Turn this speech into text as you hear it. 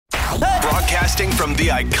Broadcasting from the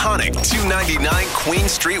iconic 299 Queen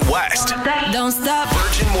Street West. Don't stop.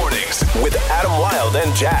 Virgin Mornings with Adam Wilde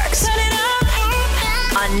and Jax. Turn it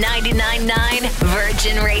up. On 99.9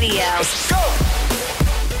 Virgin Radio. Let's go.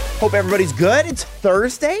 Hope everybody's good. It's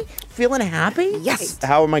Thursday. Feeling happy? Yes.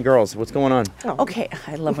 How are my girls? What's going on? Okay,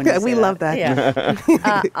 I love when you say We love that.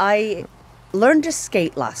 Yeah. I learned to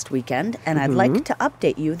skate last weekend, and I'd like to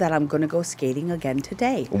update you that I'm going to go skating again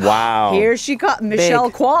today. Wow. Here she comes, Michelle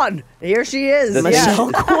Big. Kwan. Here she is. The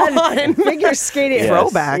Michelle Kwan. Figure skating. Yes.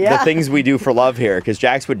 Throwback. The things we do for love here, because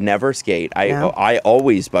Jax would never skate. I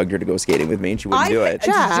always bugged her to go skating with me, and she wouldn't do it.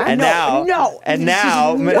 Jax. And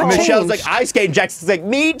now Michelle's like, I skate, and Jax is like,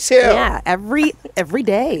 me too. Yeah, every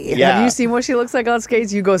day. Yeah. Have you seen what she looks like on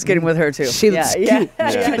skates? You go skating with her too. She's cute. Yeah,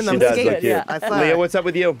 She's keeping she them does skating. look cute. Yeah. I thought- Leah, what's up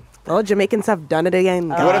with you? Well, Jamaicans have done it again.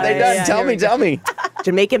 What have they done? yeah, Tell here me. we go.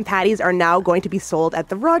 Jamaican patties are now going to be sold at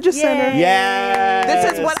the Rogers Center. Yes.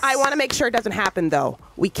 This is what I want to make sure doesn't happen, though.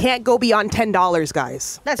 We can't go beyond $10,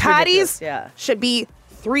 guys. That's patties ridiculous, yeah. should be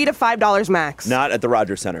 $3 to $5 max. Not at the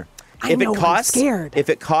Rogers Center. I know, I'm scared. If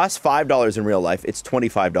it costs $5 in real life, it's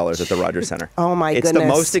 $25 at the Rogers Center. Oh, my It's goodness. the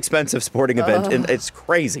most expensive sporting event, and it's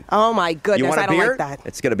crazy. Oh my You goodness, want a I don't beer? like that.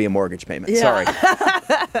 It's going to be a mortgage payment. Yeah. Sorry.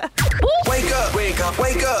 Wake up, wake up,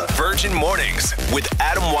 wake up. Virgin Mornings with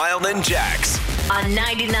Adam Wilde and Jax. On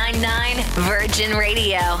 99.9 Virgin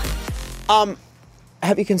Radio.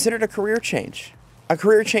 Have you considered a career change? A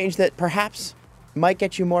career change that perhaps might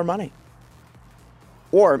get you more money.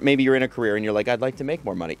 Or maybe you're in a career and you're like, I'd like to make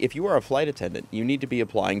more money. If you are a flight attendant, you need to be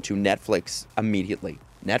applying to Netflix immediately.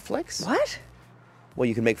 Netflix? What? Well,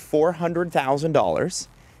 you can make $400,000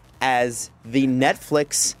 as the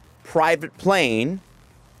Netflix private plane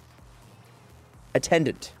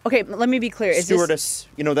attendant. Okay, let me be clear. Is this Stewardess,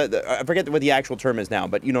 I forget what the actual term is now,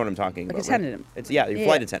 but you know what I'm talking Like about. attendant. Right? It's your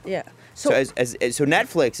flight attendant. Yeah. So so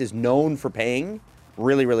Netflix is known for paying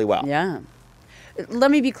really, really well. Yeah.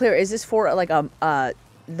 Let me be clear. Is this for like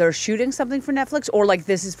they're shooting something for Netflix, or like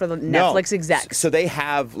this is for the Netflix execs? So they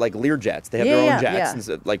have like Learjets. They have Yeah, their yeah, own jets, yeah. and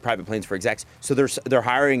so, like private planes for execs. So they're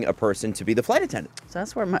hiring a person to be the flight attendant. So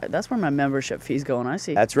that's where my membership fee's going. I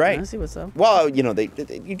see. That's right. I see what's up. Well,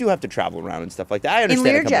 you do have to travel around and stuff like that. I In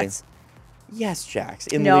understand. Learjets. Yes, Jax.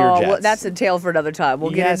 In No, Learjets. well, that's a tale for another time.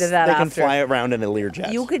 We'll get into that they after. can fly around in a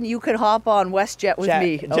Learjet. You can hop on WestJet with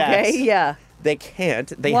me, Jax. okay? Yeah. They can't.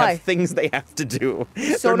 They Why? have things they have to do.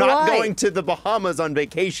 So They're do not I. going to the Bahamas on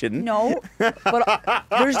vacation. No, but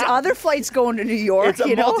there's other flights going to New York. It's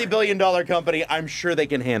a multi-billion-dollar company. I'm sure they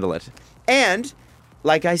can handle it. And,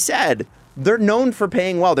 like I said, they're known for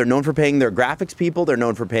paying well. They're known for paying their graphics people. They're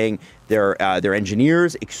known for paying their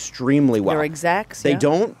engineers extremely well. Their execs. They yeah.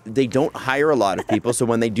 don't hire a lot of people. So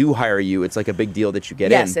when they do hire you, it's like a big deal that you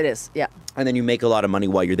get in. Yes, it is. Yeah. And then you make a lot of money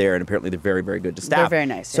while you're there, and apparently they're very, very good to staff. They're very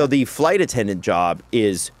nice, So yeah. the flight attendant job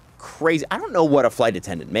is crazy. I don't know what a flight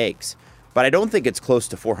attendant makes, but I don't think it's close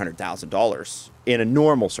to $400,000 in a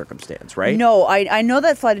normal circumstance, right? No, I know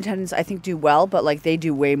that flight attendants I think do well, but like they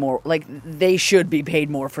do way more. Like they should be paid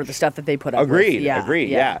more for the stuff that they put up with. Agreed. Yeah, Agreed.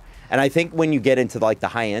 Yeah. And I think when you get into like the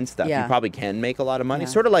high end stuff, Yeah. you probably can make a lot of money. Yeah.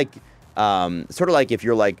 Sort of like if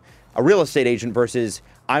you're like a real estate agent versus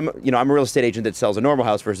I'm a real estate agent that sells a normal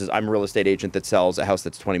house versus I'm a real estate agent that sells a house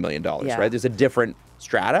that's $20 million, Yeah. right? There's a different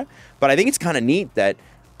strata, but I think it's kind of neat that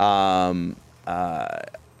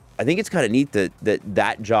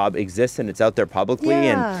that job exists and it's out there publicly,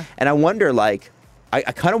 Yeah. and I wonder like I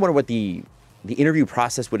kind of wonder what the interview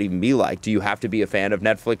process would even be like. Do you have to be a fan of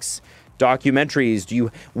Netflix documentaries?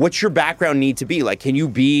 What's your background need to be? Like,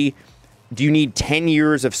 do you need 10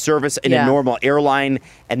 years of service in Yeah. a normal airline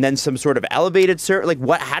and then some sort of elevated service? Like,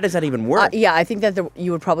 how does that even work? Yeah, I think that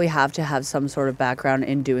you would probably have to have some sort of background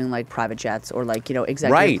in doing like private jets or like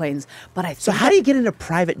executive Right. planes. But I think So how do you get into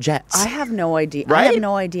private jets? I have no idea. I Right? have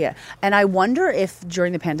no idea. And I wonder if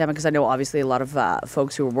during the pandemic, because I know obviously a lot of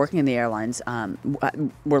folks who were working in the airlines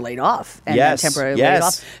were laid off and Yes, temporarily yes. laid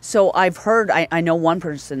off. So I've heard, I know one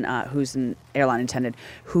person who's an airline attendant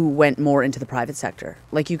who went more into the private sector.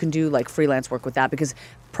 Like you can do like freelance work with that because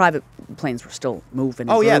private planes were still moving.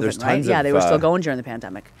 And Oh, yeah, grooving, there's right? tons Yeah, of, they were still going during the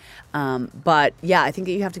pandemic. But yeah, I think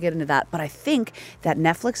that you have to get into that. But I think that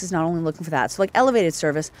Netflix is not only looking for that, so like elevated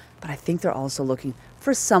service, but I think they're also looking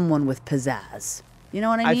for someone with pizzazz. You know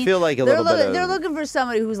what I mean? I feel like they're little bit of... They're looking for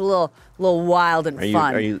somebody who's a little wild and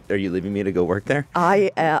fun. Are you leaving me to go work there? Do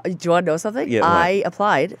you want to know something? Yeah, what? I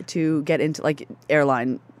applied to get into like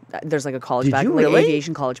airline There's like a college Did back, you like really?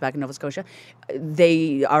 aviation college back in Nova Scotia.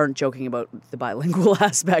 They aren't joking about the bilingual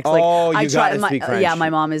aspect. Oh, like, you gotta speak Yeah, French. my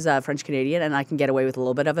mom is French Canadian, and I can get away with a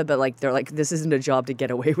little bit of it. But like, they're like, this isn't a job to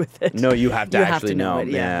get away with it. No, you have to You actually know. it.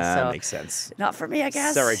 Yeah, so that makes sense. not for me, I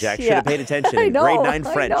guess. Sorry, Jack. Should Yeah. have paid attention I in know, grade 9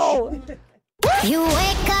 French. I know. You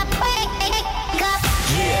wake up.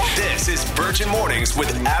 Yeah. This is Virgin Mornings with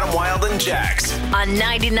Adam Wilde and Jax. On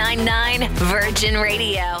 99.9 Virgin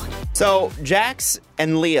Radio. So, Jax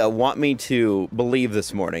and Leah want me to believe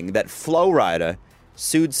this morning that Flo Rida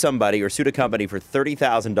sued somebody or sued a company for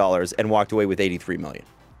 $30,000 and walked away with $83 million.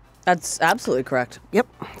 That's absolutely correct. Yep,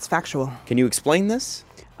 it's factual. Can you explain this?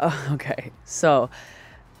 Okay, so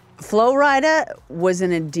Flo Rida was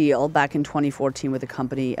in a deal back in 2014 with a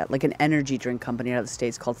company, like an energy drink company out of the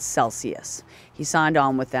States called Celsius. He signed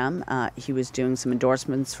on with them. He was doing some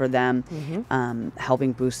endorsements for them,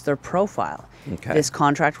 helping boost their profile. Okay. This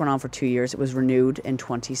contract went on for 2 years. It was renewed in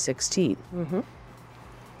 2016.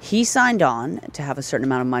 He signed on to have a certain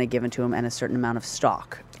amount of money given to him and a certain amount of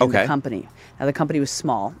stock in Okay. the company. Now, the company was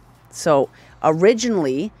small. So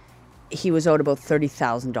originally, he was owed about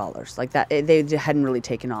 $30,000. Like that, they hadn't really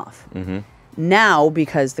taken off. Now,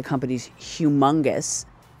 because the company's humongous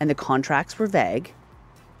and the contracts were vague,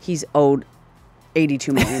 he's owed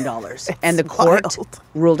 $82 million. And the court wild.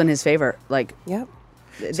 ruled in his favor. Like, Yep.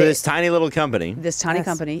 So, this tiny little company. this tiny Yes.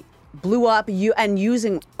 company blew up and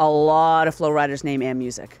using a lot of Flo Rida's name and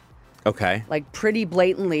music. Okay. Like pretty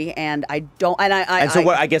blatantly, and I don't. And And so,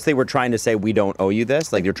 what? I guess they were trying to say, we don't owe you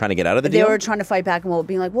this? Like, they're trying to get out of the they deal? were trying to fight back and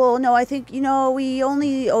being like, well, no, I think, we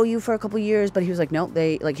only owe you for a couple years. But he was like, no,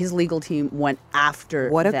 his legal team went after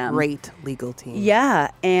What a them. great legal team. Yeah,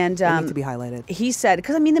 and They need to be highlighted. he said,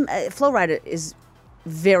 because Flo Rida is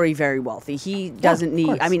very, very wealthy. He doesn't need,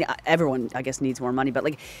 course. everyone, I guess, needs more money. But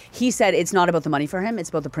like he said, it's not about the money for him. It's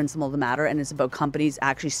about the principle of the matter. And it's about companies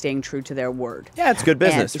actually staying true to their word. Yeah, it's good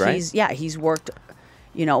business, And right? He's worked,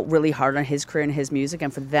 really hard on his career and his music.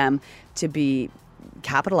 And for them to be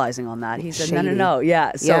capitalizing on that, he said, no. Shady.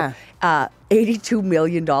 Yeah. So Yeah. $82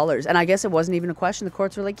 million. And I guess it wasn't even a question. The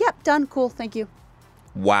courts were like, yep, done. Cool. Thank you.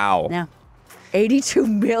 Wow. Yeah. $82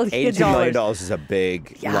 million. $82 million is a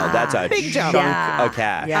big, that's a Big jump. chunk of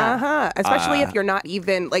cash. Yeah. Especially if you're not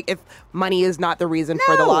even if money is not the reason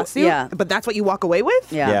for the No. lawsuit. Yeah. But that's what you walk away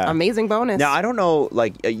with. Yeah. Yeah. Amazing bonus. Now, I don't know,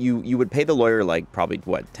 you would pay the lawyer probably,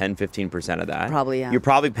 10, 15% of that? Probably, yeah. You're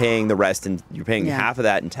probably paying the rest, and you're paying Yeah. half of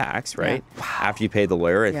that in tax, right? After you pay the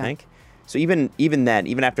lawyer, I Yeah. think. So even then,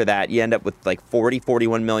 even after that, you end up with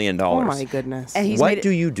 $41 million. Oh my goodness. And he's What made it, do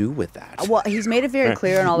you do with that? Well, he's made it very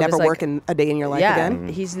clear in all Never of his work in a day in your life again.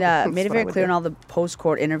 He's made That's it what I very would clear do. in all the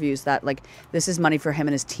post-court interviews that this is money for him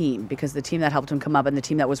and his team, because the team that helped him come up and the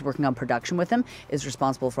team that was working on production with him is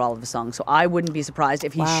responsible for all of his songs. So I wouldn't be surprised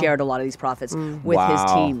if he shared a lot of these profits with his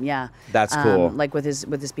Wow. team. Yeah, That's cool. Like with his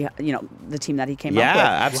the team that he came Yeah, up with.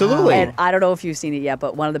 absolutely. And I don't know if you've seen it yet,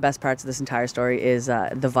 but one of the best parts of this entire story is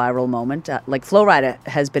the viral moment. Flo Rida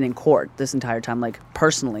has been in court this entire time,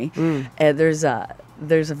 personally. And there's a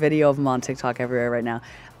video of him on TikTok everywhere right now,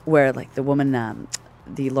 where the woman,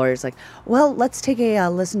 the lawyer's like, well, let's take a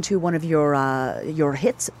listen to one of your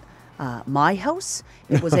hits. My House.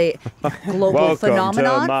 It was a global Welcome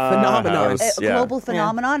phenomenon. to my Phenomenon. house. A Yeah. global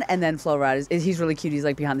phenomenon, and then Flo Rida he's really cute. He's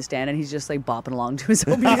behind the stand and he's just bopping along to his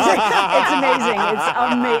own music. It's amazing. It's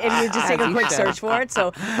amazing. And you just take As a you quick should. search for it.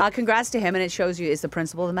 So congrats to him, and it shows you it's the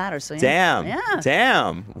principle of the matter. So Damn. yeah.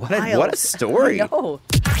 Damn. What a Wild. story. I know.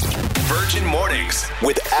 Virgin Mornings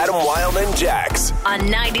with Adam Wilde and Jax. On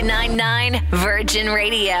 99.9 Virgin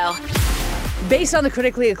Radio. Based on the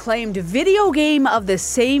critically acclaimed video game of the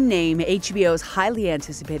same name, HBO's highly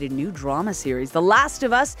anticipated new drama series, The Last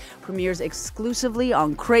of Us, premieres exclusively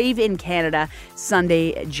on Crave in Canada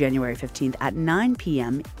Sunday, January 15th at 9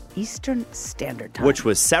 p.m. Eastern Standard Time. Which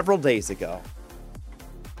was several days ago.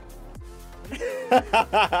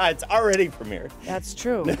 It's already premiered. That's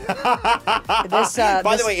true. By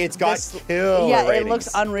By the way, it's got killer Yeah, ratings. it looks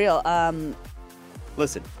unreal.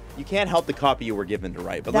 Listen, you can't help the copy you were given to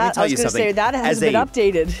write, but That, let me tell I was you gonna something. say that hasn't been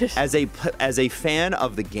updated. As a fan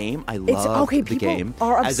of the game, I love okay, the people game.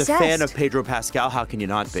 are As a fan of obsessed. Pedro Pascal, how can you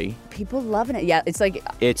not be? People loving it. Yeah, it's like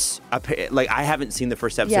It's I haven't seen the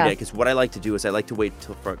first episode Yeah. yet, because what I like to do is I like to wait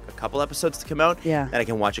for a couple episodes to come out. Yeah. Then I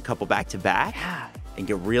can watch a couple back to back. Yeah. And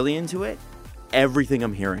get really into it. Everything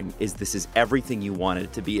I'm hearing is this is everything you wanted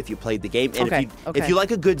it to be if you played the game. And Okay, if you like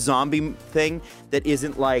a good zombie thing that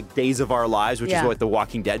isn't like Days of Our Lives, which Yeah. is what The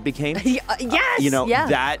Walking Dead became. yes,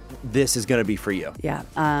 that this is going to be for you. Yeah.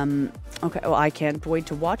 Okay. Well, I can't wait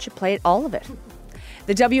to watch it, play it, all of it.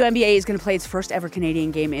 The WNBA is going to play its first ever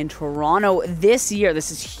Canadian game in Toronto this year. This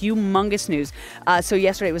is humongous news. So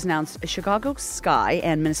yesterday it was announced Chicago Sky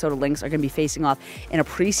and Minnesota Lynx are going to be facing off in a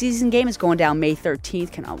preseason game. It's going down May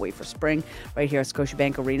 13th. Cannot wait for spring right here at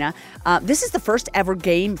Scotiabank Arena. This is the first ever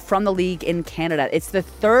game from the league in Canada. It's the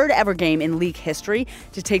third ever game in league history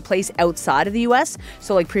to take place outside of the U.S.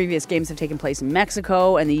 So like previous games have taken place in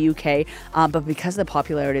Mexico and the U.K. But because of the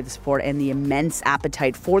popularity of the sport and the immense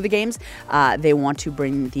appetite for the games, they want to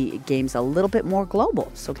bring the games a little bit more global.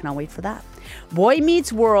 So cannot wait for that. Boy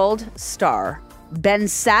Meets World star Ben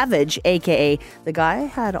Savage, a.k.a. the guy I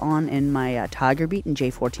had on in my Tiger Beat and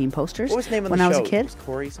J14 posters What was the name of when the I show? was a kid. Was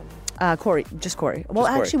Corey something? Corey, just Corey. Well, Just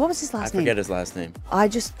Corey. actually, what was his last I name? forget his last name. I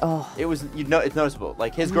just, oh. It was, it's noticeable.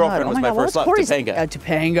 Like his God. girlfriend Oh was my my God, what first was love, Corey's- Topanga.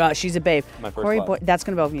 Topanga, she's a babe. My first Corey, love. boy, that's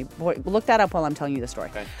going to bug me. Boy, look that up while I'm telling you the story.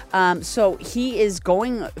 Okay. So he is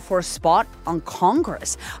going for a spot on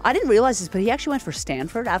Congress. I didn't realize this, but he actually went for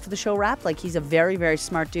Stanford after the show wrapped. Like, he's a very, very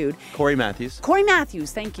smart dude. Corey Matthews. Corey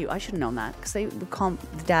Matthews, thank you. I should have known that because they would call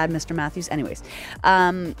the dad Mr. Matthews. Anyways,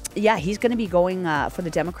 yeah, he's going to be going for the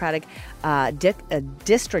Democratic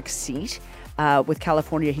district seat. With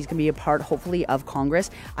California, he's going to be a part, hopefully, of Congress.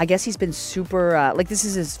 I guess he's been super, this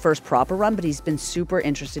is his first proper run, but he's been super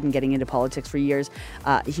interested in getting into politics for years.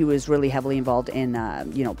 He was really heavily involved in,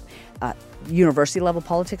 university level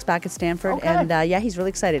politics back at Stanford. Okay. And yeah, he's really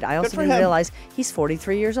excited. I also for didn't him. realize he's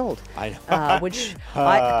 43 years old. I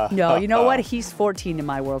know. No, you know what? He's 14 in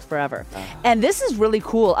my world forever. And this is really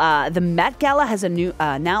cool. The Met Gala has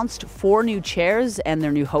announced 4 new chairs and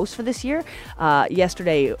their new host for this year.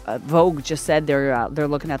 Yesterday, Vogue just said they're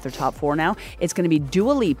looking at their top 4 now. It's going to be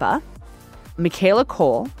Dua Lipa, Michaela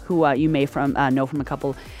Cole, who you may know from a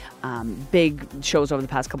couple big shows over the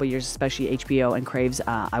past couple of years, especially HBO and Crave's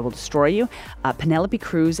I Will Destroy You, Penelope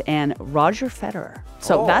Cruz, and Roger Federer.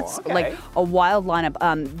 So that's like a wild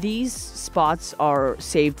lineup. These spots are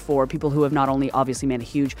saved for people who have not only obviously made a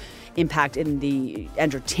huge impact in the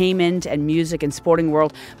entertainment and music and sporting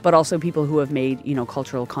world, but also people who have made,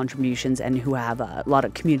 cultural contributions and who have a lot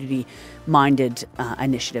of community-minded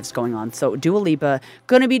initiatives going on. So Dua Lipa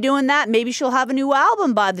going to be doing that. Maybe she'll have a new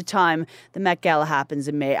album by the time the Met Gala happens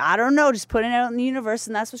in May. I don't know. Just putting it out in the universe,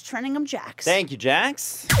 and that's what's trending on Jax. Thank you,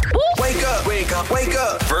 Jax. Wake up, wake up, wake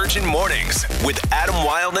up. Virgin Mornings with Adam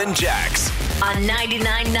Wilde and Jax. On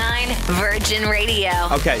 99.9 Virgin Radio.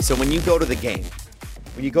 Okay, so when you go to the game,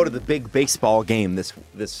 when you go to the big baseball game this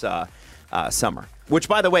summer, which,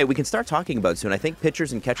 by the way, we can start talking about soon. I think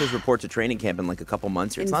pitchers and catchers report to training camp in like a couple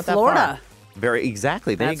months here. It's In not Florida. that far. Very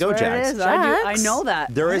exactly. There That's you go, where Jax. it is. I know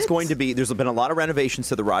that. There's been a lot of renovations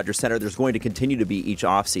to the Rogers Center. There's going to continue to be each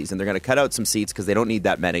offseason. They're going to cut out some seats because they don't need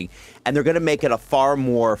that many. And they're going to make it a far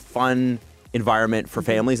more fun environment for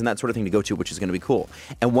families and that sort of thing to go to, which is going to be cool.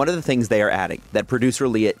 And one of the things they are adding that producer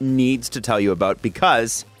Leah needs to tell you about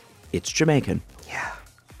because it's Jamaican. Yeah.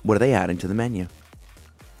 What are they adding to the menu?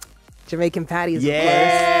 Jamaican patties. Yeah.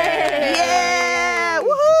 Of course. Yeah.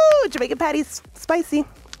 Woohoo! Jamaican patties, spicy.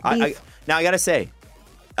 Beef. Now I gotta say,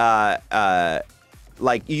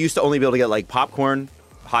 like you used to only be able to get like popcorn,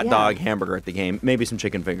 hot dog, hamburger at the game, maybe some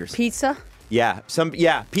chicken fingers. Pizza? Yeah, pizza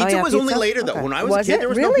yeah, was only pizza? later though. Okay. When I was a Was kid, it? there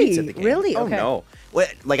was no Really? pizza at the game. Really? Oh Okay. no. Well,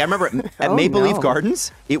 like I remember at Oh, Maple Leaf no.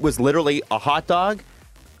 Gardens, it was literally a hot dog.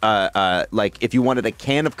 Like if you wanted a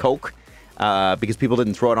can of Coke, because people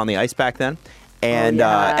didn't throw it on the ice back then. And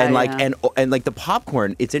yeah. and like the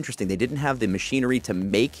popcorn, it's interesting. They didn't have the machinery to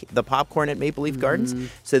make the popcorn at Maple Leaf Gardens,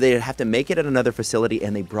 so they'd have to make it at another facility,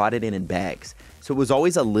 and they brought it in bags. So it was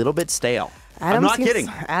always a little bit stale. I'm Adam not seems- kidding.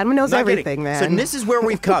 Adam knows Not everything, kidding. man. So this is where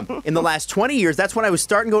we've come in the last 20 years. That's when I was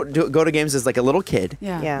starting to go to games as like a little kid.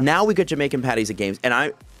 Yeah. Now we got Jamaican patties at games, and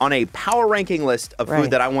I'm on a power ranking list of food Right.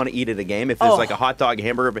 that I want to eat at a game. If there's Oh. like a hot dog,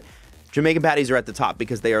 hamburger, but Jamaican patties are at the top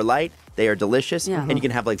because they are light, they are delicious, Yeah. and you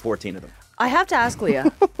can have like 14 of them. I have to ask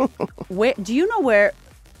Leah, do you know where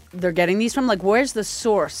they're getting these from? Like, where's the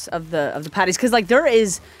source of the patties? Because like there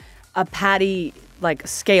is a patty like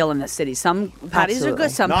scale in the city. Some patties Absolutely. are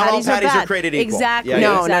good, some Not all patties are patties are bad. created equal. Exactly. Yeah, yeah.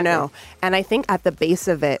 No, exactly. no. And I think at the base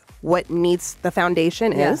of it, what needs the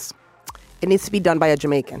foundation Yeah. is it needs to be done by a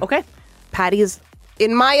Jamaican. Okay. Patties,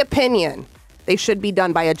 in my opinion, they should be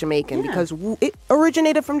done by a Jamaican Yeah. because it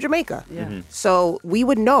originated from Jamaica. Yeah. Mhm. So we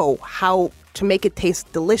would know how to make it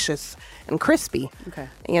taste delicious and crispy. Okay.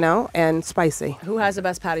 And spicy. Who has the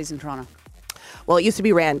best patties in Toronto? Well, it used to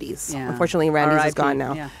be Randy's. Yeah. Unfortunately, Randy's is R.I.P., gone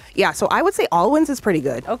now. yeah. So I would say Alwyn's is pretty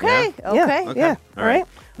good. Okay. Yeah. Okay. Yeah. All All right.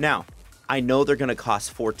 Now, I know they're going to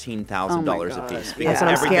cost $14,000 Oh my a God. piece Yeah. because That's what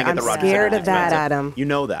I'm everything scared- at the I'm Rogers scared Center is of that, expensive. Adam. You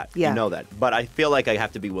know that. Yeah. You know that. But I feel like I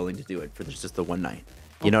have to be willing to do it for just the one night.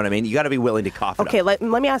 You know what I mean? You got to be willing to cough it Okay, up.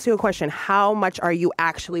 let me ask you a question. How much are you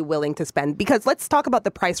actually willing to spend? Because let's talk about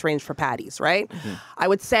the price range for patties, right? Mm-hmm. I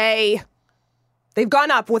would say they've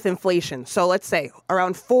gone up with inflation. So let's say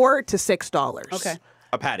around $4 to $6. Okay.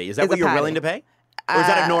 A patty. Is that Is what a you're patty. willing to pay? Or is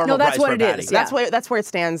that a normal no, that's price what for a it patty? is, yeah. That's where it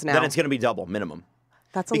stands now. Then it's going to be double minimum.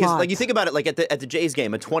 That's a Because lot. like you think about it, like at the Jays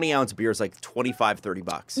game, a 20-ounce beer is like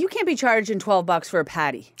 $25-$30. You can't be charging $12 for a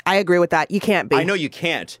patty. I agree with that. You can't be. I know you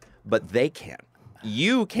can't, but they can.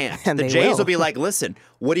 You can't. And the they Jays will. will be like, listen,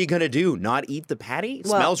 what are you going to do? Not eat the patty?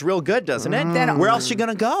 Well, Smells real good, doesn't it? then- Where else are you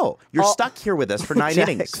going to go? You're stuck here with us for 9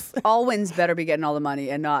 innings. All wins better be getting all the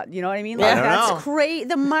money and not, you know what I mean? I Like, don't that's know. great.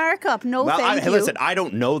 The markup. No, Well, thank you. Listen, I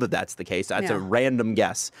don't know that that's the case. That's a Yeah. random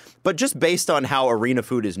guess. But just based on how arena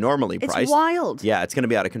food is normally It's priced. wild. Yeah, it's going to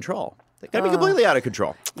be out of control. It's going to be completely out of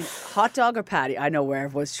control. Hot dog or patty? I know where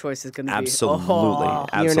everyone's choice is going to be. Absolutely. Oh.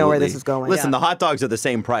 Absolutely. You know where this is going. Listen, Yeah. the hot dogs are the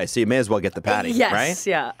same price, so you may as well get the patty, Yes, right?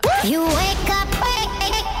 yeah. You wake up.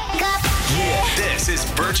 This is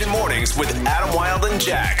Virgin Mornings with Adam Wilde and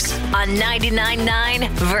Jax. On 99.9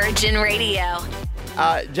 Virgin Radio.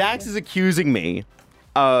 Jax is accusing me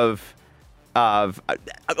of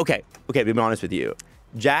okay, to be honest with you.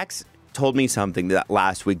 Jax told me something that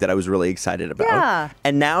last week that I was really excited about. Yeah.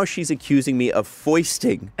 And now she's accusing me of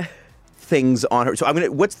foisting things on her. So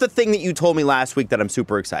what's the thing that you told me last week that I'm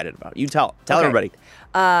super excited about? You tell Okay. everybody.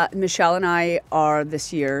 Michelle and I are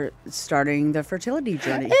this year starting the fertility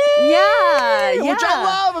journey. Yeah, which I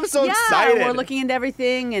love. I'm so yeah, excited. We're looking into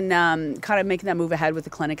everything and kind of making that move ahead with the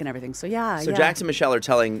clinic and everything. So yeah. So yeah. Jax and Michelle are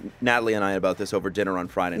telling Natalie and I about this over dinner on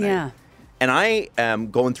Friday night. Yeah. And I am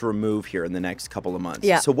going through a move here in the next couple of months.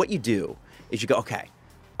 Yeah. So what you do is you go, okay,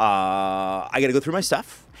 I got to go through my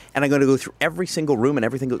stuff, and I'm going to go through every single room and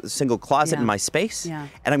every single closet Yeah. in my space, Yeah.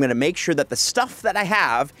 and I'm going to make sure that the stuff that I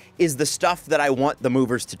have is the stuff that I want the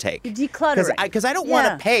movers to take. Decluttering. Because I don't Yeah. want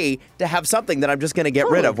to pay to have something that I'm just going to get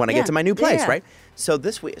rid of when I Yeah. get to my new place, Yeah. right? So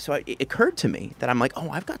this week, it occurred to me that I'm like, oh,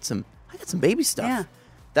 I got some baby stuff Yeah.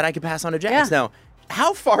 that I could pass on to Jax. Yeah. Now,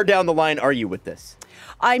 how far down the line are you with this?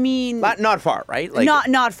 I mean, Not far, right? Like,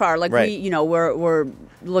 not far. Like Right. we're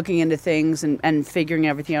looking into things and figuring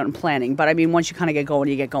everything out and planning. But I mean, once you kind of get going,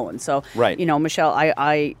 you get going. So Right. Michelle,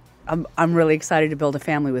 I'm really excited to build a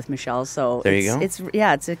family with Michelle. So There you go.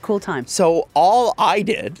 It's a cool time. So all I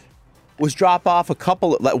did was drop off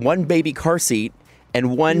one baby car seat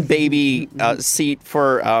and one baby seat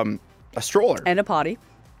for a stroller And a potty.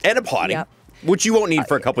 and a potty, Yep. which you won't need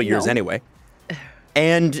for a couple years no. anyway.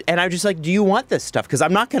 And I was just like, do you want this stuff? Because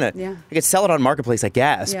I'm not gonna. Yeah. I could sell it on Marketplace, I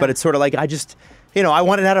guess, Yeah. but it's sort of like I just. I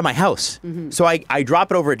want it out of my house. So I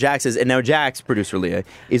drop it over at Jax's, and now Jax, producer Leah,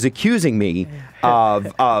 is accusing me of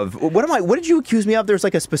what did you accuse me of? There's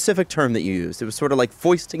like a specific term that you used. It was sort of like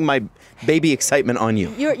foisting my baby excitement on you.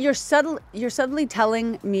 You're suddenly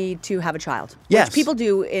telling me to have a child. Yes. Which people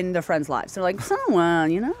do in their friends' lives. They're like,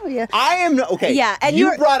 someone, yeah. I am okay. Yeah, and you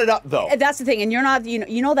you're- brought it up though. That's the thing, and you're not,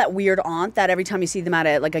 you know that weird aunt that every time you see them at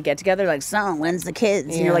a get together, like, so when's the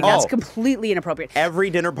kids? And you're like, that's Oh. completely inappropriate. Every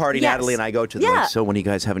dinner party Yes. Natalie and I go to, they're Yeah. like, so when are you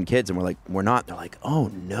guys having kids? And we're like, we're not. They're like, oh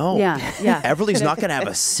no. Yeah, yeah. Everly's not going to have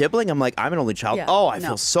a sibling. I'm like, I'm an only child. Yeah, Oh, I no.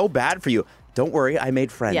 feel so bad for you. Don't worry, I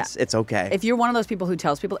made friends. Yeah. It's okay. If you're one of those people who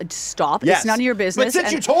tells people, stop. Yes. It's none of your business. But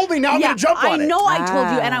since you told me, now I'm gonna jump on it. I know I told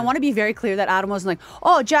you, and I Ah. want to be very clear that Adam wasn't like,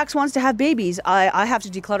 oh, Jax wants to have babies. I have to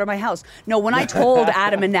declutter my house. No, when I told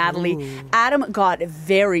Adam and Natalie, Adam got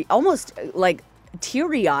very, almost like,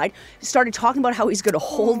 teary-eyed, started talking about how he's going to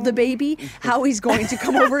hold the baby, how he's going to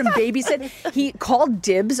come over and babysit. He called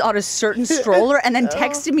dibs on a certain stroller and then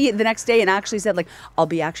texted me the next day and actually said, like, I'll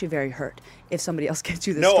be actually very hurt if somebody else gets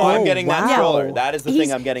you the no, stroller. I'm getting that wow. stroller. That is the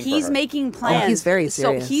thing I'm getting He's for her. making plans. he's very So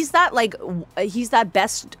serious. he's that he's that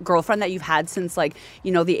best girlfriend that you've had since the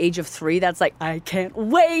age of 3. That's like, I can't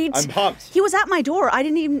wait. I'm pumped. He was at my door. He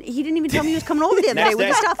didn't even tell me he was coming over the other Next day with day.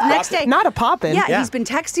 the stuff. Next day. Not a poppin'. Yeah, Yeah. he's been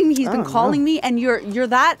texting me. He's been calling me, and you're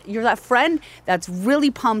that friend that's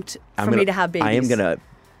really pumped for me to have babies. I am gonna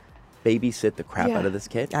babysit the crap Yeah. out of this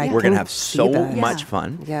kid. I We're gonna can have see so that. much Yeah.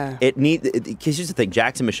 fun. Yeah. Because here's the thing: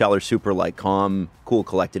 Jax and Michelle are super calm, cool,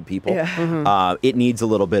 collected people. Yeah. It needs a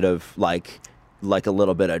little bit of a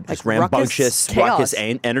little bit of just Like ruckus? rambunctious, Chaos.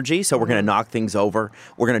 energy. So we're gonna knock things over.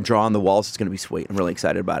 We're gonna draw on the walls. It's gonna be sweet. I'm really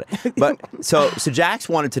excited about it. But so Jax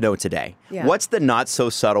wanted to know today, Yeah. what's the not so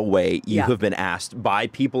subtle way you Yeah. have been asked by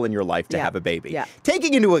people in your life to Yeah. have a baby? Yeah.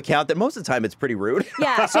 Taking into account that most of the time it's pretty rude.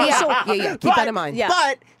 Yeah. So Yeah. Keep that in mind. Yeah.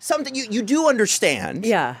 But something you do understand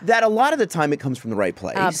Yeah. that a lot of the time it comes from the right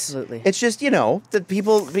place. Absolutely. It's just, that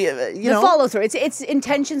people, the follow through. It's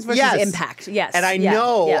intentions versus Yes. impact. Yes. And I Yeah.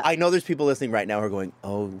 know Yeah. I know there's people listening right now are going,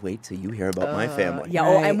 oh, wait till you hear about my family. Yeah,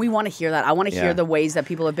 and we want to hear that. I want to hear the ways that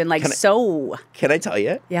people have been like, Can I tell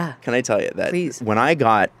you? Yeah. Can I tell you that Please. when I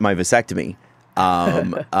got my vasectomy,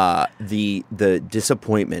 the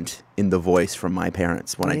disappointment in the voice from my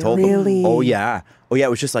parents when I told them, oh yeah, it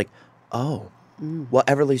was just like, well,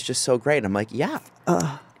 Everly's just so great. And I'm like, yeah.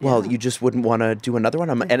 Well, you just wouldn't want to do another one.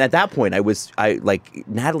 And at that point, like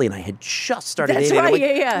Natalie and I had just started That's dating. right, I'm like,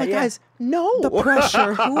 yeah. I'm like, guys, no. The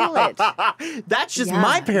pressure. cool it. That's just Yeah,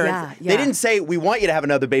 my parents. yeah. They didn't say, we want you to have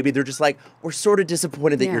another baby. They're just like, we're sort of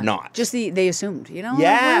disappointed that Yeah. you're not. Just they assumed, you know?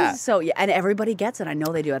 Yeah. So, yeah, and everybody gets it. I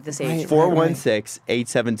know they do at this age.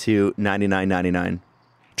 416-872-9999.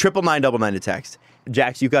 999 to text.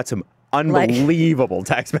 Jax, you got some unbelievable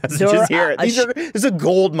text messages here. This is a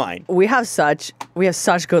gold mine. We have such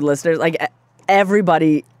good listeners. Like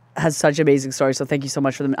everybody has such amazing stories. So thank you so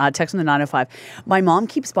much for them. Text from the 905. My mom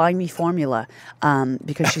keeps buying me formula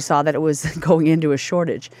because she saw that it was going into a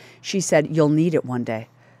shortage. She said, "You'll need it one day."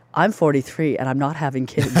 I'm 43 and I'm not having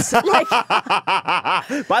kids. By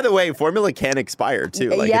the way, formula can expire too.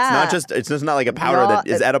 Like it's just not like a powder that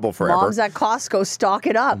is edible forever. Moms at Costco, stock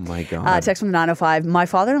it up. Oh my God. Text from the 905. My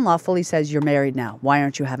father-in-law fully says, "You're married now. Why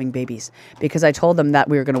aren't you having babies?" Because I told them that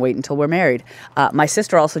we were going to wait until we're married. My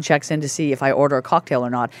sister also checks in to see if I order a cocktail or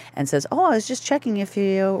not and says, "Oh, I was just checking if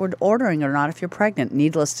you were ordering or not if you're pregnant."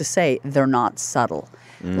 Needless to say, they're not subtle.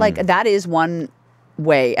 Like that is one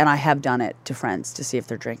way, and I have done it to friends to see if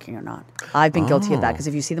they're drinking or not. I've been guilty of that because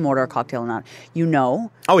if you see them order a cocktail or not, you know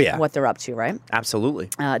what they're up to, right? Absolutely.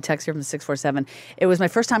 Text here from 647. It was my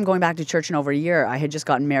first time going back to church in over a year. I had just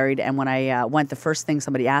gotten married, and when I went, the first thing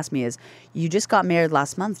somebody asked me is, "You just got married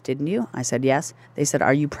last month, didn't you?" I said, "Yes." They said,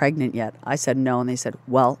 "Are you pregnant yet?" I said, "No." And they said,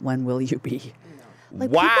 "Well, when will you be?" Like,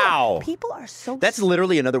 wow. People are so... That's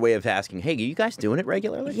literally another way of asking, hey, are you guys doing it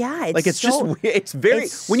regularly? Yeah, it's like it's so- just it's very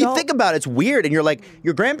when you think about it, it's weird, and you're like,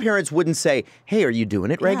 your grandparents wouldn't say, hey, are you doing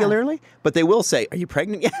it regularly? But they will say, are you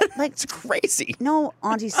pregnant yet? Like, it's crazy. No,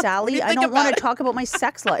 Auntie Sally, you I think don't about want it. to talk about my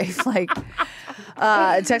sex life. Like,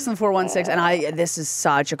 text on 416, and this is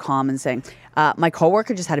such a common saying. My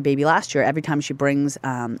coworker just had a baby last year. Every time she brings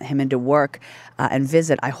him into work and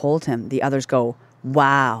visit, I hold him. The others go,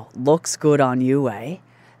 "Wow, looks good on you, eh?"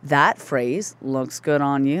 That phrase, "looks good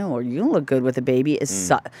on you," or "you look good with a baby,"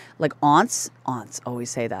 is like aunts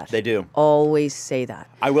always say that. They do. Always say that.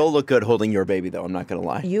 I will look good holding your baby, though. I'm not going to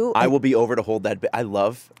lie. I will be over to hold that. I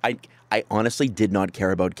honestly did not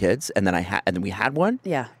care about kids, and then we had one.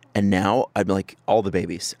 Yeah. And now I'm like, all the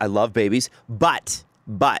babies. I love babies, but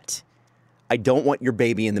I don't want your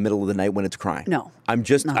baby in the middle of the night when it's crying. No. I'm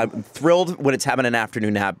thrilled when it's having an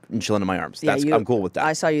afternoon nap and chilling in my arms. I'm cool with that.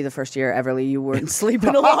 I saw you the first year, Everly. You weren't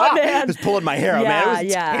sleeping a lot, man. I was pulling my hair out, man. It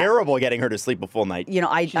was terrible getting her to sleep a full night. You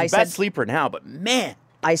know, She's a bad sleeper now, but man.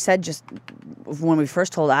 I said just when we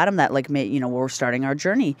first told Adam that, like, we're starting our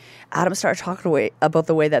journey, Adam started talking about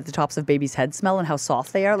the way that the tops of babies' heads smell and how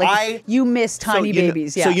soft they are. Like, you miss tiny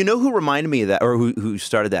babies. So you know who reminded me of that, or who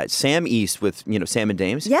started that? Sam East with Sam and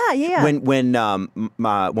Dames. Yeah. When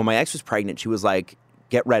my ex was pregnant, she was like,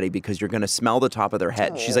 get ready because you're going to smell the top of their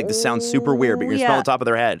head. She's like, this sounds super weird, but you're going to smell the top of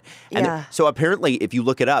their head. And so apparently, if you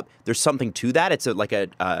look it up, there's something to that. It's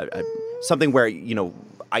something where,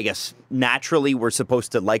 I guess naturally we're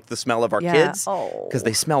supposed to like the smell of our kids because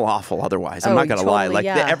they smell awful otherwise. I'm not going to lie. Like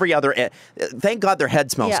every other, thank God their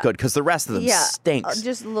head smells good because the rest of them stinks.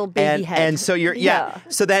 Just a little baby head. And so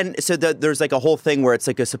there's like a whole thing where it's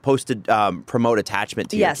like supposed to promote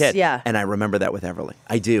attachment to your kid. Yeah. And I remember that with Everly.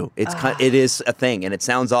 I do. It is a thing, and it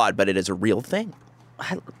sounds odd, but it is a real thing.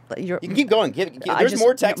 You can keep going. There's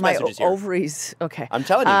more text messages here. My ovaries. Okay. I'm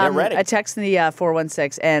telling you, get ready. A text in the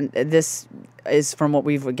 416, and this is from what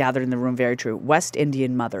we've gathered in the room. Very true. West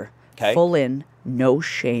Indian mother, full in, no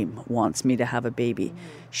shame, wants me to have a baby.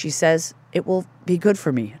 She says it will be good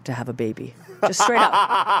for me to have a baby. Just straight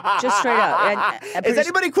up. Just straight up. And is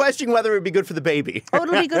anybody questioning whether it would be good for the baby? Oh,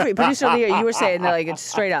 it'll be good for you. Producer Leah, you were saying that, like, it's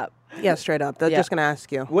straight up. Yeah, straight up. They're just going to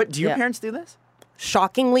ask you. What? Do your parents do this?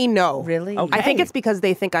 Shockingly, no. Really? Okay. I think it's because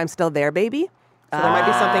they think I'm still their baby. So there might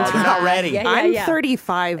be something to They're not ready. I'm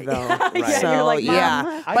 35 though. Right. So You're like,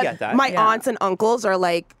 yeah. I But get that. my aunts and uncles are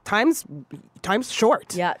like, time's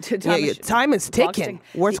short. Yeah. Time is ticking.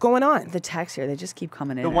 What's going on? The texts here, they just keep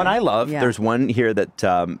coming in. The one I love, there's one here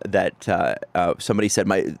that somebody said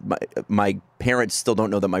my parents still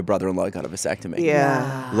don't know that my brother-in-law got a vasectomy.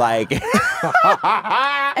 Yeah. Like.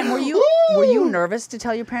 And were you nervous to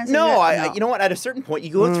tell your parents? No, you know what? At a certain point,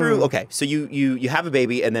 you go through. Okay, so you have a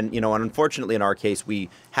baby, and then and unfortunately in our case, we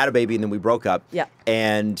had a baby and then we broke up. Yeah.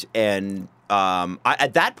 And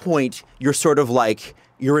at that point, you're sort of like,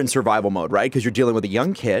 you're in survival mode, right? Because you're dealing with a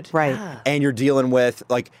young kid. Right. And you're dealing with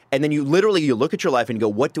and then you look at your life and you go,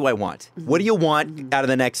 what do I want? What do you want out of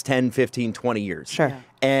the next 10, 15, 20 years? Sure. Yeah.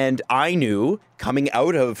 And I knew coming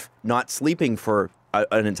out of not sleeping for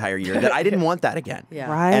an entire year that I didn't want that again.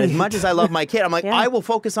 Yeah. Right. And as much as I love my kid, I'm like, Yeah. I will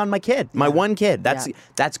focus on my kid, my one kid.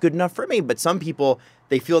 That's good enough for me. But some people,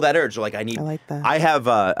 they feel that urge. They're like, I like that. I have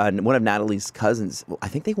one of Natalie's cousins. I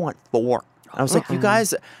think they want 4. I was like, you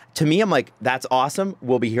guys, to me, I'm like, that's awesome.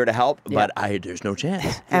 We'll be here to help, but there's no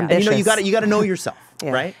chance. Ambitious. And you got to know yourself,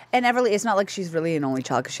 right? And Everly, it's not like she's really an only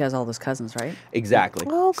child because she has all those cousins, right? Exactly.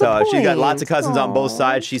 Oh, so good she's got lots of point. cousins on both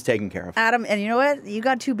sides. She's taken care of. Adam, and you know what? You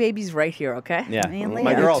got 2 babies right here, okay? Yeah. Me and My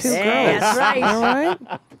Leah. girls. 2 girls. Yeah, that's right. All right.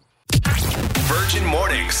 Virgin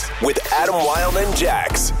Mornings with Adam Wilde and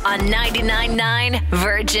Jax. On 99.9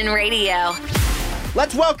 Virgin Radio.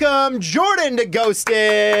 Let's welcome Jordan to Ghosted.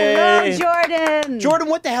 Hello, Jordan. Jordan,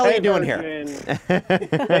 what the hell are you doing here? Virgin.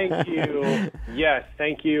 Thank you. Yes,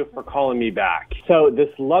 thank you for calling me back. So this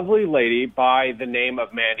lovely lady by the name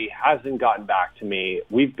of Mandy hasn't gotten back to me.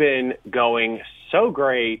 We've been going so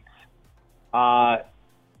great.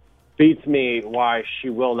 Beats me why she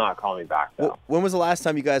will not call me back, though. When was the last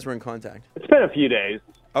time you guys were in contact? It's been a few days.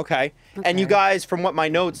 Okay. And you guys, from what my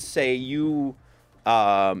notes say, you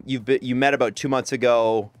met about 2 months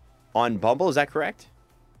ago on Bumble. Is that correct?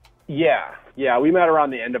 Yeah. We met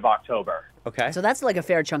around the end of October. Okay. So that's like a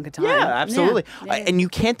fair chunk of time. Yeah, absolutely. Yeah. And you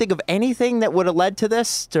can't think of anything that would have led to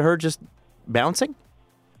this, to her just bouncing?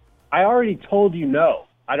 I already told you no.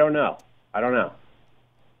 I don't know.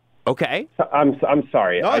 Okay. I'm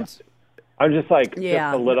sorry. No, I'm just like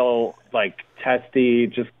Yeah. just a little like testy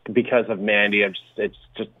just because of Mandy. It's just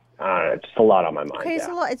just a lot on my mind. Okay, it's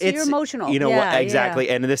yeah. a lot. You're emotional. You know Yeah, what? Exactly.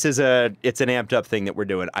 yeah. And it's an amped up thing that we're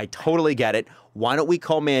doing. I totally get it. Why don't we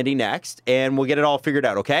call Mandy next and we'll get it all figured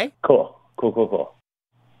out, okay? Cool.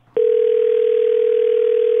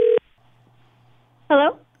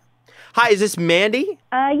 Hello? Hi, is this Mandy?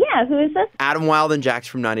 Yeah, who is this? Adam Wilde and Jax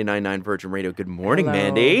from 99.9 Virgin Radio. Good morning, Hello.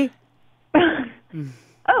 Mandy.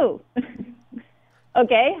 Oh.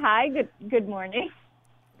 Okay, hi, good morning.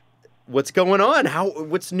 What's going on?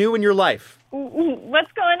 What's new in your life?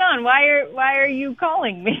 What's going on? Why are you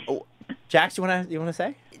calling me? Jax, you wanna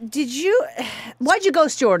say? Why'd you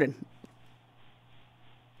ghost Jordan?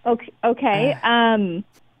 Okay.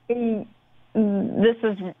 This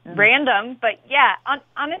is random, but yeah,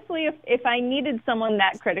 honestly, if I needed someone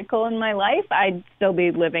that critical in my life, I'd still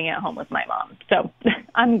be living at home with my mom. So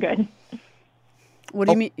I'm good. What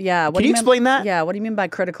do you mean? Yeah. What Can do you mean- explain that? Yeah. What do you mean by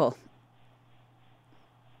critical?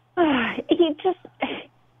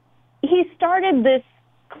 He started this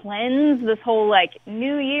cleanse, this whole like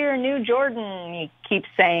new year, new Jordan, he keeps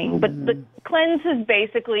saying, but the cleanse has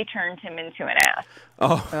basically turned him into an ass.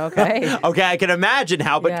 Oh, Okay. okay. I can imagine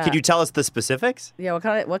how, but Yeah. could you tell us the specifics? Yeah.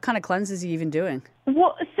 What kind of cleanse is he even doing?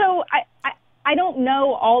 Well, so I don't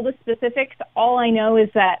know all the specifics. All I know is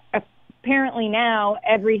that apparently now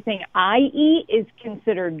everything I eat is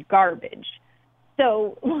considered garbage.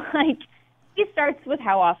 So, like, he starts with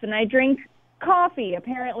how often I drink coffee.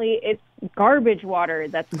 Apparently it's garbage water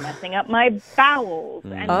that's messing up my bowels.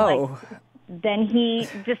 And Oh. then he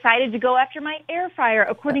decided to go after my air fryer.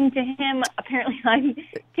 According to him, apparently I'm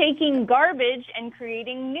taking garbage and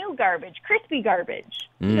creating new garbage, crispy garbage.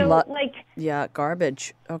 So, like, Yeah.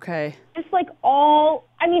 Garbage. Okay. just like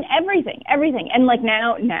everything. And like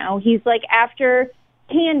now he's like after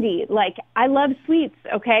candy. Like, I love sweets,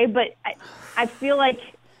 okay? But I feel like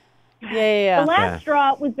Yeah. the last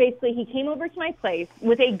straw was basically he came over to my place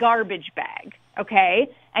with a garbage bag, okay?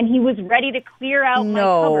 And he was ready to clear out my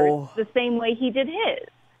cupboards the same way he did his.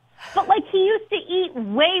 But, like, he used to eat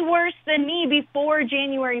way worse than me before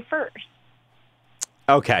January 1st.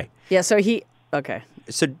 Okay. Yeah. Okay.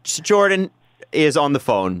 So Jordan is on the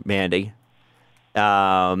phone, Mandy.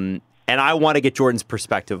 And I want to get Jordan's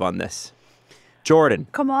perspective on this. Jordan.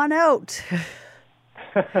 Come on out.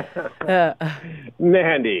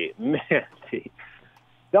 Mandy,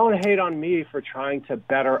 don't hate on me for trying to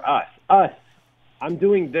better us. I'm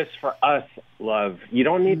doing this for us, love. You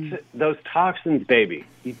don't need those toxins, baby.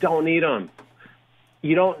 You don't need them.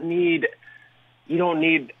 You don't need,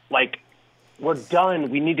 like, we're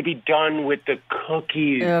done. We need to be done with the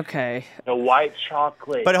cookies, Okay. the white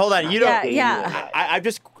chocolate. But hold on, you don't. Yeah.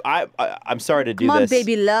 I'm sorry to do Come on, this.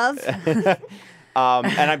 baby love.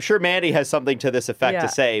 And I'm sure Mandy has something to this effect Yeah. to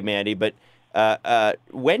say, Mandy. But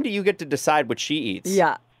when do you get to decide what she eats?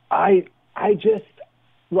 Yeah. I just,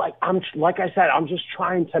 like I said, I'm just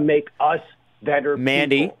trying to make us better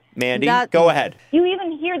Mandy, people. Mandy, go ahead. You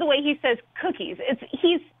even hear the way he says cookies.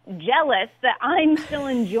 He's jealous that I'm still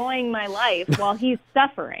enjoying my life while he's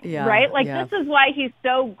suffering, Yeah, right? Like, yeah. this is why he's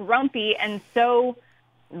so grumpy and so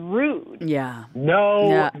rude. Yeah. No,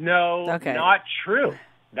 Yeah. no, Okay. not true.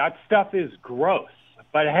 That stuff is gross.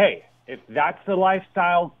 But hey, if that's the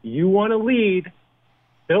lifestyle you want to lead,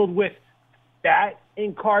 filled with fat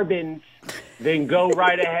and carbons, then go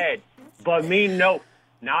right ahead. But me, nope,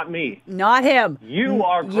 not me. Not him. You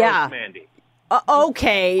are gross, Yeah. Mandy.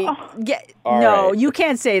 Okay. Yeah, All no, right. you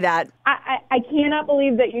can't say that. I cannot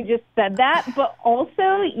believe that you just said that, but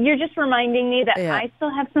also you're just reminding me that Yeah. I still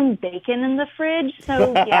have some bacon in the fridge.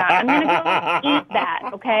 So, yeah, I'm going to go eat that,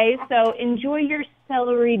 okay? So enjoy your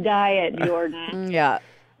celery diet, Jordan. Yeah.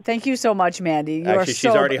 Thank you so much, Mandy. You are Actually, she's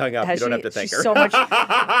so, already hung up. has You don't she- have to thank she's her. So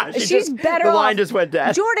much. She's better the off. line just went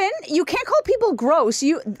dead. Jordan, you can't call people gross.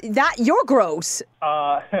 You're gross.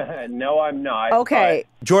 No, I'm not. Okay.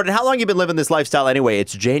 Jordan, how long you been living this lifestyle anyway?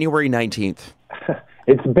 It's January 19th. but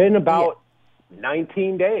It's been about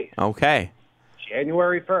 19 days. Okay.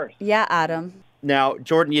 January 1st. Yeah, Adam. Now,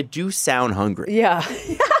 Jordan, you do sound hungry. Yeah.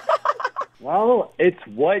 Well, it's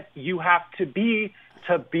what you have to be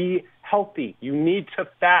healthy. You need to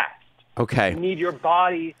fast. Okay. You need your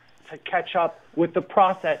body to catch up with the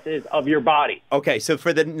processes of your body. Okay, so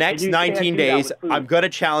for the next You can't 19 do that days, with food. I'm going to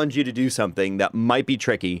challenge you to do something that might be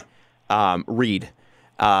tricky. Read.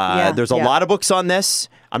 There's a yeah. lot of books on this.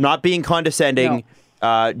 I'm not being condescending.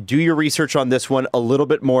 Do your research on this one a little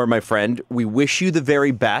bit more, my friend. We wish you the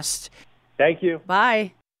very best. Thank you.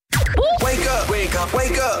 Bye. Wake up, wake up,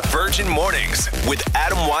 wake up. Virgin Mornings with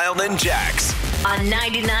Adam Wilde and Jax. On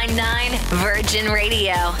 99.9 Virgin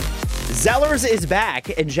Radio. Zellers is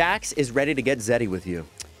back, and Jax is ready to get Zeddy with you.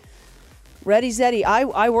 Ready, Zeddy.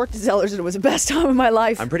 I worked at Zellers, and it was the best time of my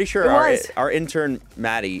life. I'm pretty sure It was. our intern,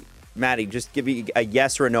 Maddie, just give me a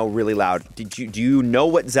yes or a no really loud. Do you know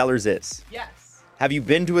what Zellers is? Yes. Have you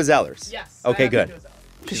been to a Zellers? Yes. Okay, I have been good. to a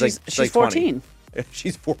Zellers. She's She's like 20. 14.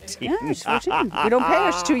 She's 14. Yeah, she's 14. We don't pay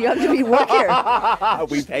her. She's too young to be work here.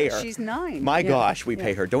 We pay her. She's 9. My Yeah. gosh, we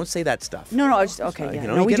pay her. Don't say that stuff. No, I just, okay, yeah. You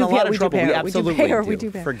know, no, you we get do in a lot pay, of we do trouble. pay We her. We do absolutely pay her. do. We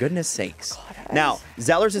do pay her. For goodness sakes. Now,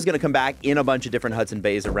 Zellers is going to come back in a bunch of different Hudson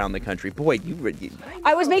Bays around the country. Boy,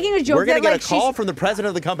 I was making a joke we're going that to get like a call she's- from the president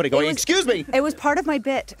of the company going, was- excuse me. It was part of my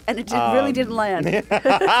bit, and it really didn't land.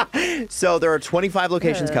 So there are 25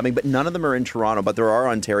 locations coming, but none of them are in Toronto, but there are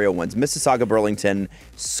Ontario ones. Mississauga, Burlington,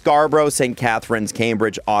 Scarborough, St. Catharines,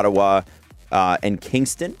 Cambridge, Ottawa, and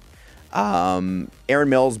Kingston. Erin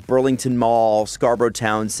Mills, Burlington Mall, Scarborough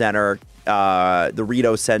Town Center, the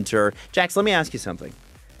Rideau Center. Jax, let me ask you something.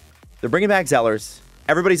 They're bringing back Zellers.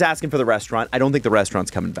 Everybody's asking for the restaurant. I don't think the restaurant's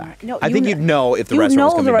coming back. No, I think you'd know if the restaurant's You know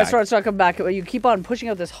coming the back. restaurant's not coming back. You keep on pushing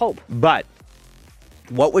out this hope. But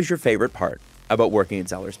what was your favorite part about working at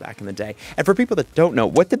Zellers back in the day? And for people that don't know,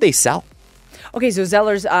 what did they sell? Okay, so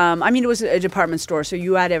Zellers, it was a department store, so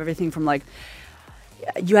you had everything from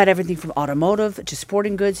automotive to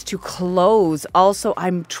sporting goods to clothes. Also,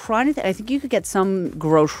 I'm trying to I think you could get some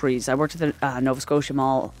groceries. I worked at the Nova Scotia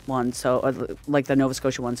Mall one, like the Nova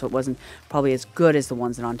Scotia one, so it wasn't probably as good as the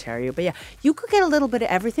ones in Ontario. But yeah, you could get a little bit of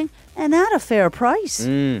everything and at a fair price.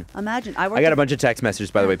 Imagine. I I got a bunch of text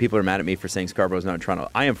messages, by the way. People are mad at me for saying Scarborough's not in Toronto.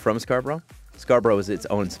 I am from Scarborough. Scarborough is its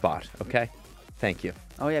own spot, okay? Thank you.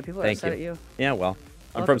 Oh yeah, people are Thank upset you. at you. Yeah, well,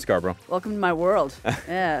 I'm from Scarborough. Welcome to my world.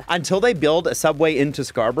 Yeah. Until they build a subway into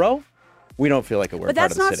Scarborough, we don't feel like we're But part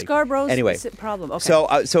that's of the not city. Scarborough's anyway, problem. Okay. So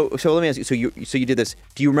let me ask you. So you did this.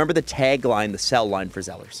 Do you remember the tagline, the cell line for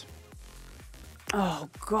Zellers? Oh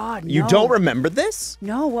God, You no. don't remember this?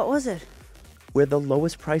 No, what was it? Where the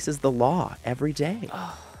lowest price is the law every day.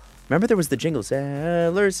 Remember there was the jingle,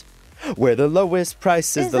 Zellers, where the lowest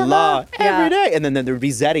price is the law every day. And then there would be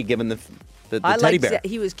Zeddy giving the I teddy liked bear.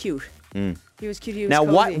 He was cute. He was cute. He was Now,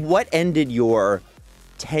 cozy. what ended your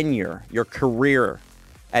tenure, your career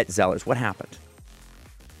at Zellers? What happened?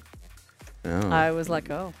 I was let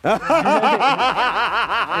go. is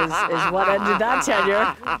what ended that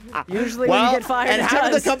tenure. Usually when you get fired, and it how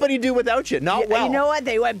did does. the company do without you? Not well. You know what?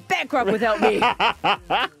 They went bankrupt without me.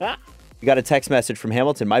 You got a text message from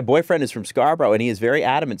Hamilton. My boyfriend is from Scarborough, and he is very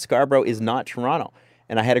adamant Scarborough is not Toronto.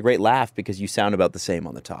 And I had a great laugh because you sound about the same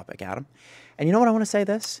on the topic, Adam. And you know what I want to say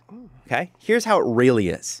this? Okay? Here's how it really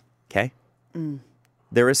is, okay?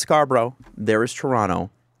 There is Scarborough. There is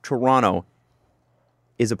Toronto. Toronto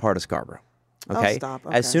is a part of Scarborough. Okay? stop. As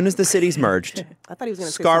Okay. soon as the cities merged, I thought he was going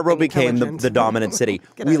to say Scarborough something became intelligent. the dominant city.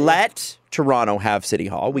 Get We out of here. let Toronto have City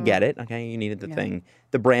Hall. We get it. Okay, you needed the thing,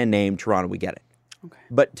 the brand name Toronto. We get it. Okay.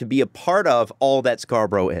 But to be a part of all that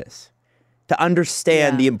Scarborough is, to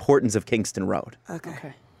understand Yeah. the importance of Kingston Road,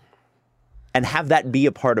 Okay. and have that be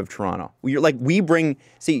a part of Toronto. You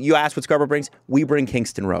asked what Scarborough brings. We bring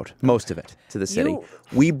Kingston Road, most of it, to the city.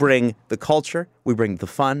 We bring the culture. We bring the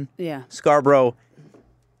fun. Yeah. Scarborough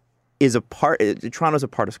is Toronto's a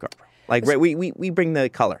part of Scarborough. Like, right, we bring the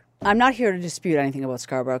color. I'm not here to dispute anything about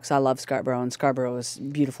Scarborough because I love Scarborough and Scarborough is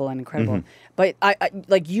beautiful and incredible. But I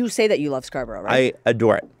like you say that you love Scarborough, right? I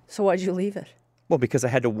adore it. So why'd you leave it? Well, because I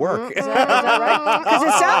had to work. Is that right? Because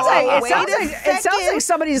it sounds like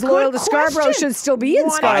somebody who's loyal to Scarborough should still be in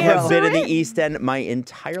Scarborough. I have been in the East End my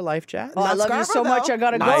entire life, Jazz. Oh, I love you so much. I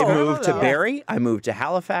gotta go. I moved to Barrie. I moved to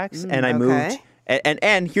Halifax, and I moved.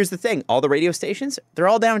 And here's the thing: all the radio stations, they're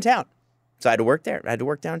all downtown. So I had to work there. I had to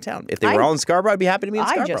work downtown. If they were all in Scarborough, I'd be happy to be in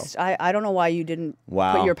Scarborough. I don't know why you didn't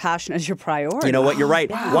put your passion as your priority. You know what? You're right.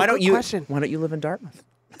 Wow, Why don't you live in Dartmouth?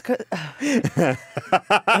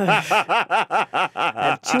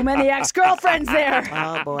 Too many ex-girlfriends there.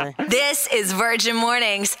 Oh, boy. This is Virgin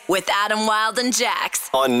Mornings with Adam Wilde and Jax.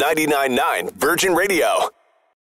 On 99.9 Virgin Radio.